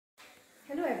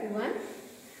Hello everyone,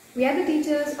 we are the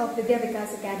teachers of Vidya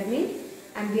Vikas Academy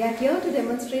and we are here to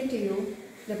demonstrate to you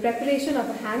the preparation of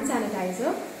a hand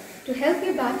sanitizer to help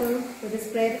you battle with the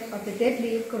spread of the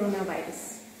deadly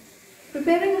coronavirus.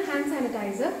 Preparing a hand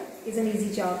sanitizer is an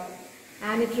easy job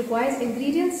and it requires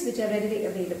ingredients which are readily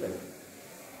available.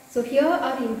 So here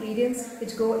are the ingredients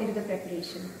which go into the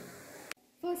preparation.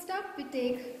 First up, we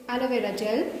take aloe vera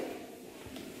gel,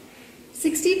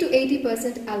 60 to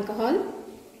 80% alcohol,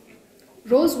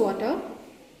 rose water,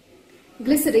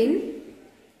 glycerin,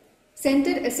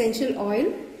 scented essential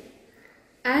oil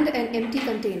and an empty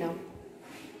container.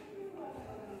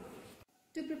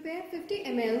 To prepare 50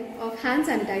 ml of hand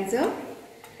sanitizer,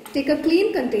 take a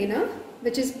clean container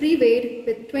which is pre-weighed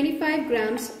with 25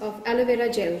 grams of aloe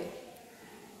vera gel.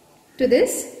 To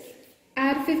this,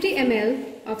 add 50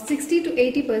 ml of 60 to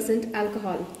 80%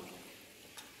 alcohol.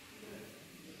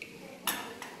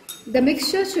 The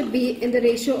mixture should be in the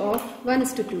ratio of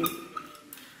 1:2.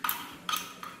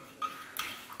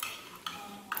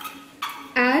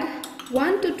 Add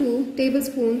 1 to 2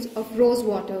 tablespoons of rose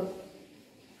water.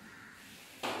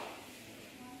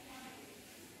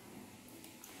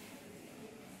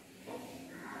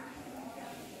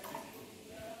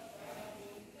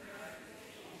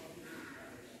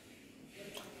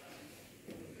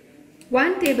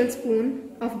 One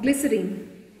tablespoon of glycerin.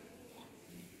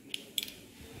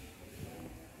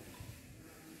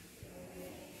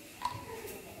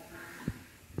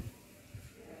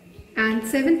 And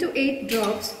 7 to 8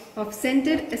 drops of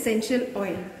scented essential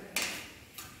oil.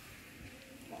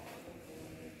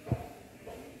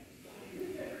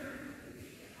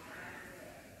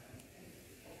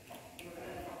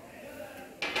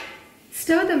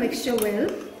 Stir the mixture well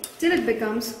till it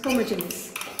becomes homogeneous.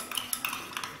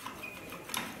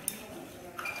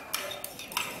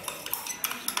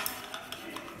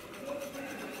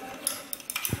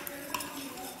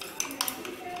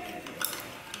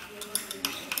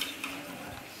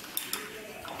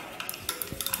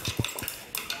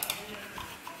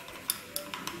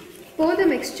 Pour the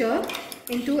mixture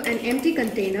into an empty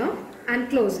container and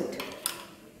close it.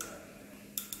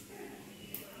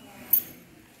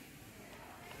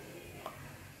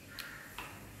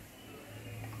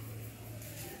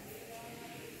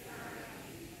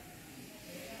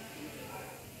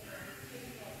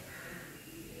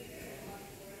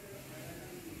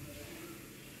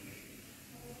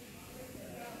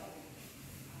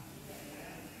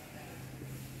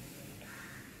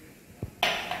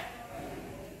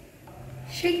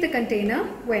 Shake the container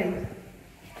well.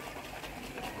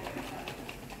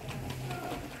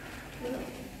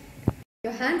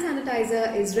 Your hand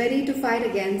sanitizer is ready to fight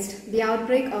against the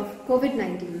outbreak of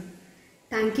COVID-19.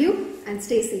 Thank you and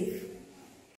stay safe.